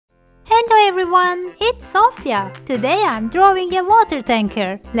everyone, it's Sofia. Today I'm drawing a water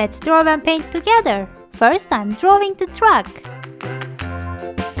tanker. Let's draw and paint together. First I'm drawing the truck.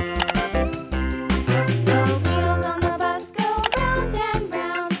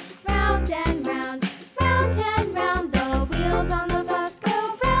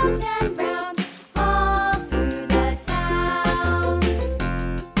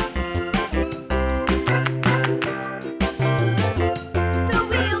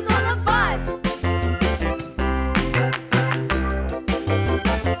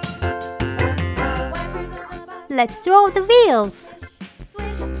 Let's draw the wheels.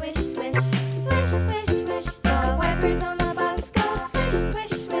 Swish, swish, swish, swish, swish, swish. The wipers on the bus go swish,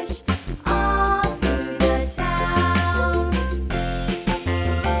 swish, swish, all through the town.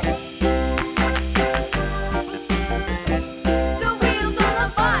 The wheels on the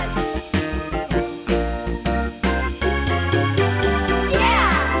bus.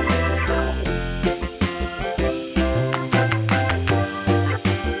 Yeah!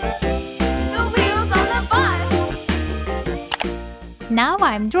 The wheels on the bus. Now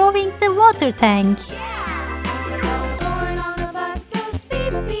I'm drawing the water tank. Horn on the bus goes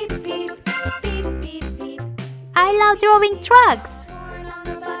beep, beep, beep, beep, beep, beep. I love drawing trucks. Horn on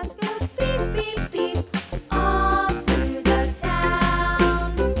the bus goes beep, beep, beep, all through the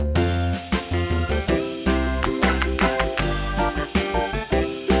town.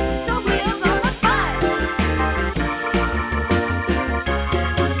 The wheels on the bus.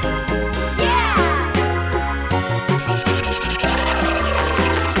 Yeah!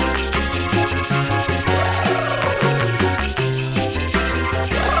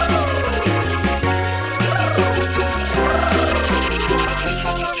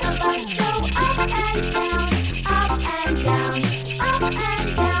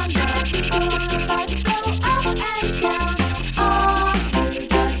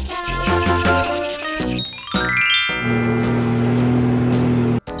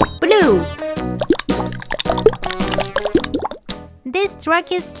 Blue. This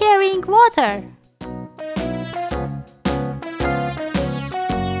truck is carrying water.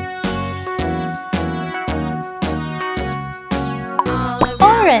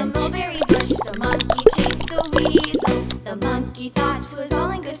 Orange. The monkey chased the weasel. The monkey thought 'twas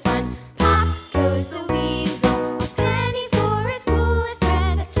all in good fun. Pop goes the weasel. A penny for his wool with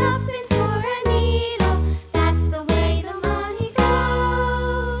thread, a tuppence for a needle. That's the way the money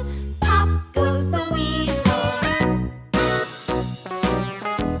goes. Pop goes the weasel.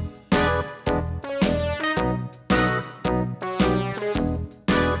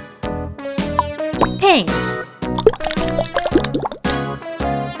 Pink.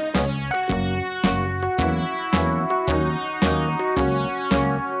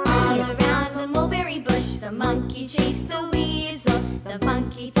 All around the mulberry bush, the monkey chased the weasel. The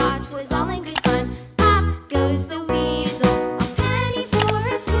monkey thought 'twas all in good fun. Pop goes the weasel. A penny for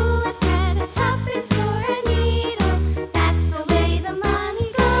his wool with thread, a tuppence for a needle. That's the way the money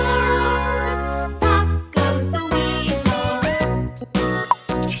goes. Pop goes the weasel.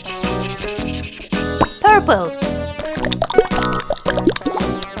 Purple.